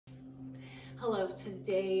Hello,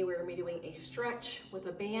 today we're gonna be doing a stretch with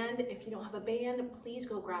a band. If you don't have a band, please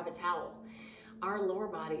go grab a towel. Our lower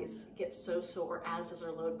bodies get so sore, as does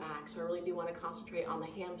our low back, so I really do wanna concentrate on the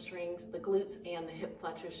hamstrings, the glutes, and the hip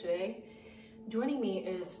flexors today. Joining me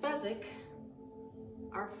is Fezzik,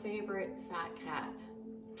 our favorite fat cat,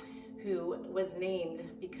 who was named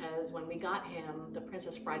because when we got him, The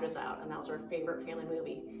Princess Bride was out, and that was our favorite family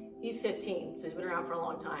movie. He's 15, so he's been around for a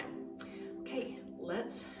long time. Okay,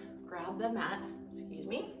 let's grab the mat, excuse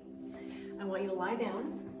me. I want you to lie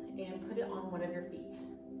down and put it on one of your feet.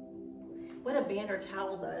 What a band or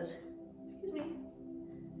towel does,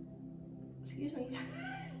 excuse me,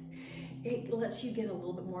 it lets you get a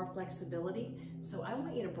little bit more flexibility. So I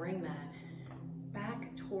want you to bring that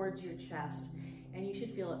back towards your chest, and you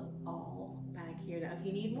should feel it all back here. Now, if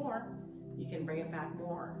you need more, you can bring it back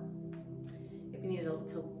more. If you need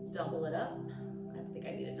to double it up, I think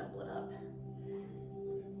I need to double it up.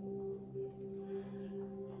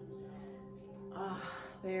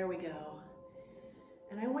 There we go.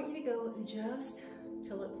 And I want you to go just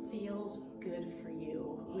till it feels good for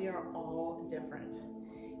you. We are all different.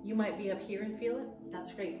 You might be up here and feel it.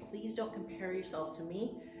 That's great. Please don't compare yourself to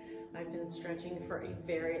me. I've been stretching for a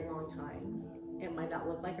very long time. It might not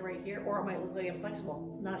look like it right here, or it might look like I'm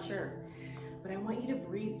flexible. Not sure. But I want you to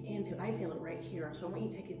breathe into it. I feel it right here. So I want you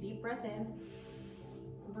to take a deep breath in.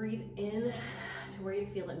 Breathe in to where you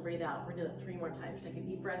feel it and breathe out. We're gonna do that 3 more times. Take a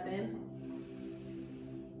deep breath in.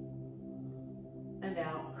 And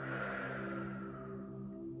out.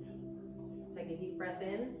 Take a deep breath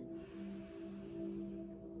in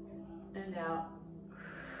and out.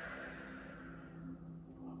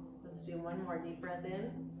 Let's do one more deep breath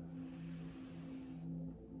in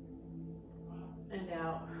and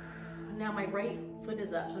out. Now my right foot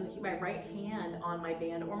is up, so I'm gonna keep my right hand on my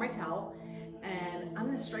band or my towel, and I'm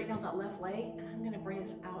gonna straighten out that left leg, and I'm gonna bring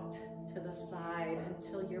us out to the side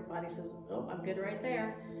until your body says, oh, I'm good right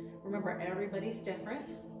there. Remember, everybody's different,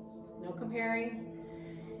 no comparing,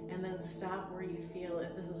 and then stop where you feel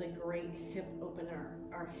it. This is a great hip opener.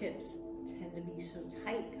 Our hips tend to be so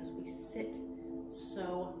tight because we sit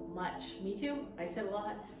so much. Me too, I sit a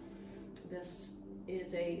lot. This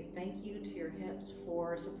is a thank you to your hips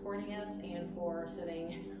for supporting us and for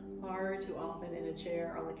sitting far too often in a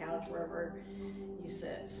chair, on the couch, wherever you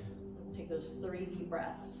sit. Take those 3 deep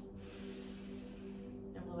breaths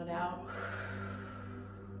and blow it out.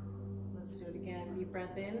 Do it again. Deep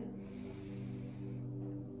breath in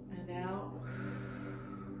and out.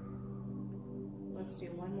 Let's do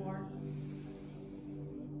one more.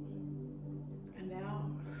 And out.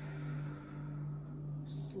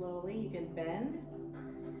 Slowly, you can bend,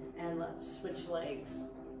 and let's switch legs.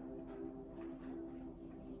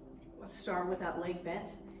 Let's start with that leg bent.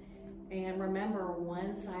 And remember,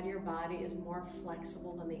 one side of your body is more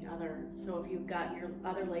flexible than the other. So if you've got your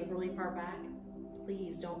other leg really far back,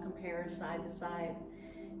 please don't compare side to side.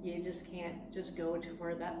 You just can't just go to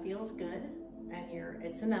where that feels good, and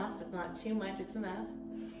it's enough. It's not too much, it's enough.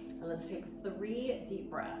 And let's take 3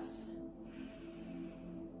 deep breaths.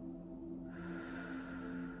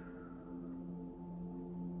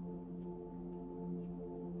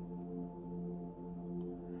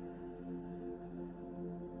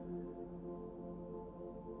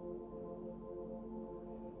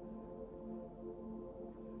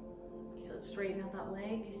 Straighten out that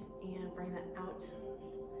leg and bring that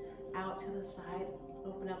out to the side.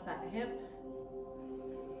 Open up that hip.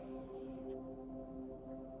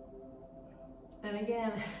 And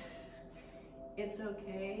again, it's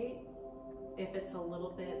okay if it's a little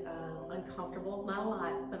bit uncomfortable. Not a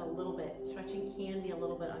lot, but a little bit. Stretching can be a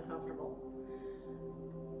little bit uncomfortable,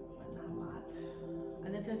 but not a lot.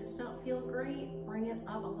 And if this does not feel great, bring it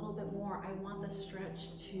up a little bit more. I want the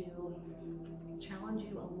stretch to challenge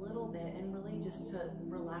you a little bit and really just to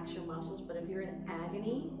relax your muscles. But if you're in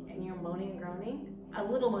agony and you're moaning and groaning, a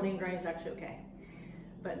little moaning and groaning is actually okay,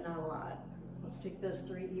 but not a lot. Let's take those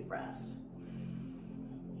 3 deep breaths.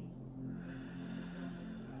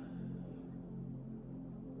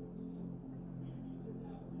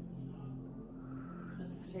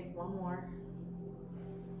 Let's take one more.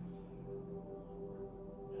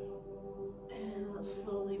 And let's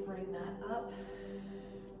slowly bring that up.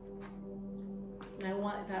 And I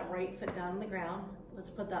want that right foot down on the ground.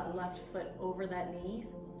 Let's put that left foot over that knee.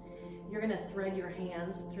 You're gonna thread your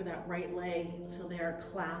hands through that right leg so they are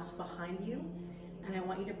clasped behind you. And I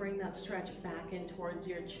want you to bring that stretch back in towards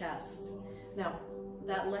your chest. Now,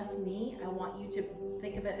 that left knee, I want you to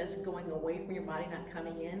think of it as going away from your body, not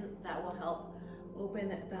coming in. That will help open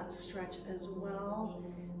that stretch as well.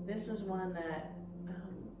 This is one that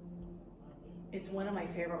It's one of my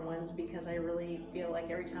favorite ones because I really feel like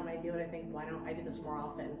every time I do it, I think, why don't I do this more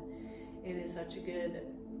often? It is such a good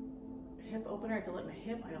hip opener. I feel it in my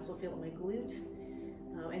hip. I also feel it in my glute.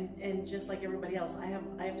 And just like everybody else, I have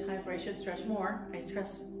times where I should stretch more. I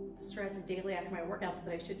stretch daily after my workouts,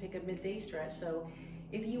 but I should take a midday stretch. So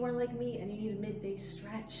if you are like me and you need a midday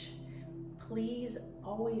stretch, please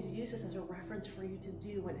always use this as a reference for you to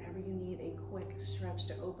do whenever you need a quick stretch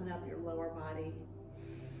to open up your lower body.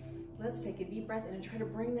 Let's take a deep breath in and try to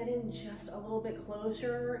bring that in just a little bit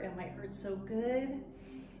closer. It might hurt so good.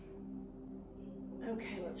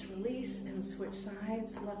 Okay, let's release and switch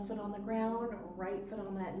sides. Left foot on the ground, right foot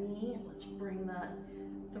on that knee. Let's bring that,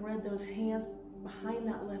 thread those hands behind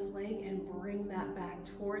that left leg and bring that back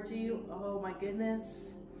towards you. Oh my goodness.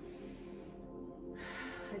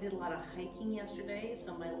 I did a lot of hiking yesterday,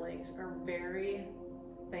 so my legs are very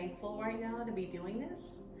thankful right now to be doing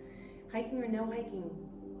this. Hiking or no hiking,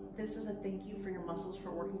 this is a thank you for your muscles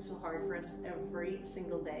for working so hard for us every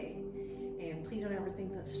single day. And please don't ever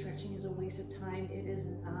think that stretching is a waste of time. It is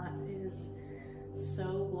not. It is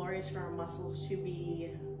so glorious for our muscles to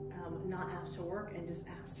be not asked to work and just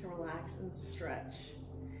asked to relax and stretch.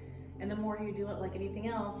 And the more you do it, like anything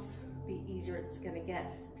else, the easier it's gonna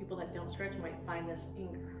get. People that don't stretch might find this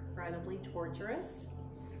incredibly torturous,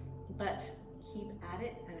 but keep at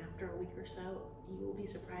it, and after a week or so, you will be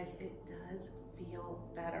surprised it does feel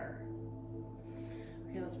better.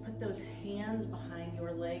 Okay, let's put those hands behind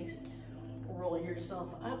your legs. Roll yourself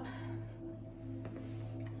up.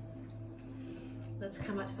 Let's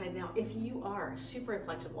come out to side now. If you are super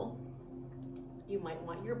inflexible, you might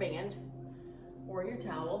want your band or your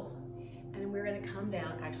towel, and we're gonna come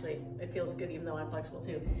down. Actually, it feels good even though I'm flexible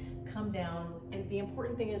too. Come down, and the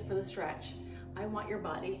important thing is for the stretch, I want your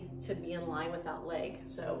body to be in line with that leg.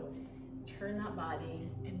 So turn that body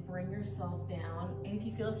and bring yourself down. And if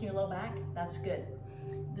you feel this in your low back, that's good.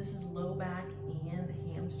 This is low back and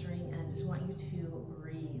hamstring, and I just want you to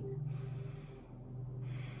breathe.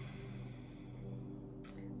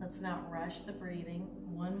 Let's not rush the breathing.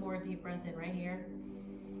 One more deep breath in right here.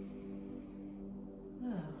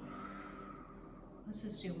 Oh. Let's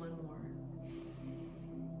just do one more.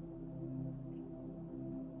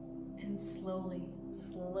 And slowly,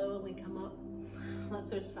 slowly come up. Let's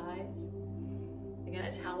switch sides. Again,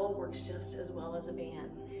 a towel works just as well as a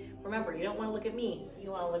band. Remember, you don't want to look at me.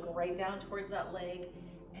 You want to look right down towards that leg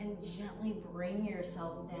and gently bring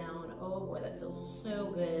yourself down. Oh boy, that feels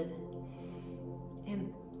so good.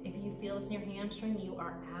 And if you feel this in your hamstring, you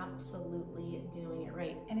are absolutely doing it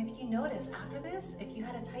right. And if you notice after this, if you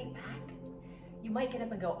had a tight back, you might get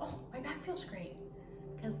up and go, oh, my back feels great.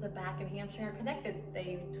 Because the back and hamstring are connected.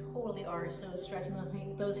 They totally are. So stretching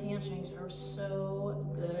those hamstrings are so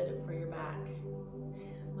good for your back.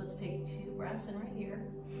 Let's take 2 breaths in right here.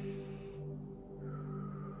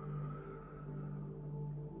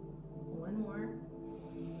 One more.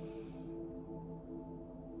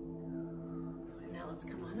 And now let's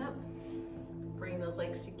come on up. Bring those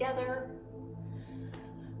legs together.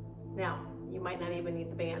 Now, you might not even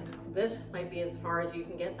need the band. This might be as far as you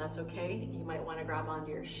can get, that's okay. You might want to grab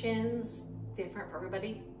onto your shins. Different for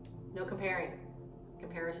everybody. No comparing.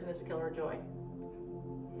 Comparison is a killer of joy.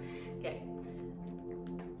 Okay.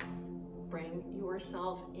 Bring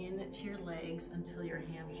yourself into your legs until your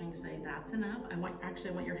hamstrings say that's enough. I want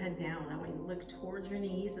your head down. I want you to look towards your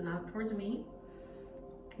knees and not towards me.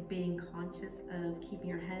 Being conscious of keeping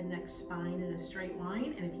your head, neck, spine in a straight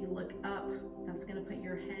line. And if you look up, that's gonna put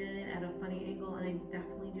your head at a funny angle, and I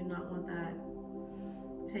definitely do not want that.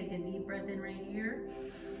 Take a deep breath in right here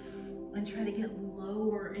and try to get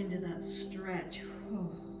lower into that stretch.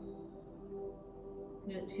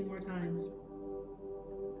 Do it 2 more times.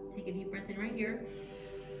 Take a deep breath in right here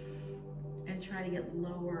and try to get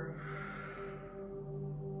lower.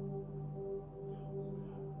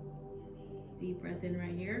 Deep breath in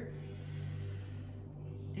right here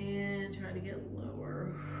and try to get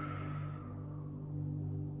lower.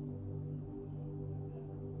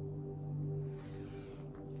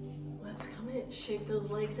 Let's come in, shake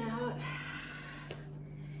those legs out.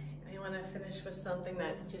 I want to finish with something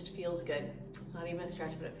that just feels good. It's not even a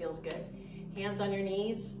stretch, but it feels good. Hands on your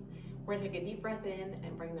knees. We're gonna take a deep breath in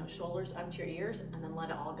and bring those shoulders up to your ears and then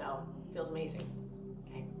let it all go. Feels amazing.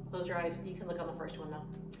 Okay, close your eyes. You can look on the first one though.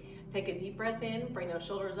 Take a deep breath in, bring those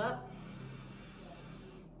shoulders up,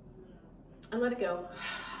 and let it go.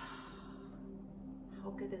 How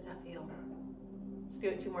good does that feel? Let's do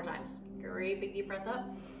it 2 more times. Great, big deep breath up.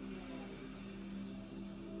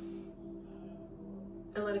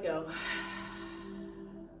 And let it go.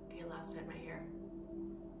 Okay, last time right here.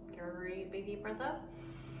 Great, big deep breath up.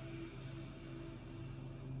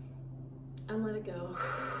 and let it go.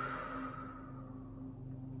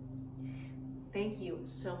 Thank you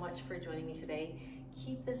so much for joining me today.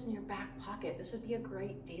 Keep this in your back pocket. This would be a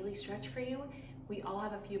great daily stretch for you. We all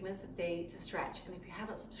have a few minutes a day to stretch, and if you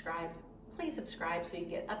haven't subscribed, please subscribe so you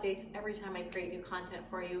get updates every time I create new content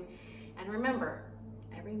for you. And remember,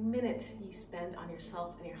 every minute you spend on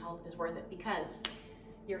yourself and your health is worth it, because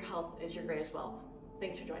your health is your greatest wealth.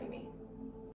 Thanks for joining me.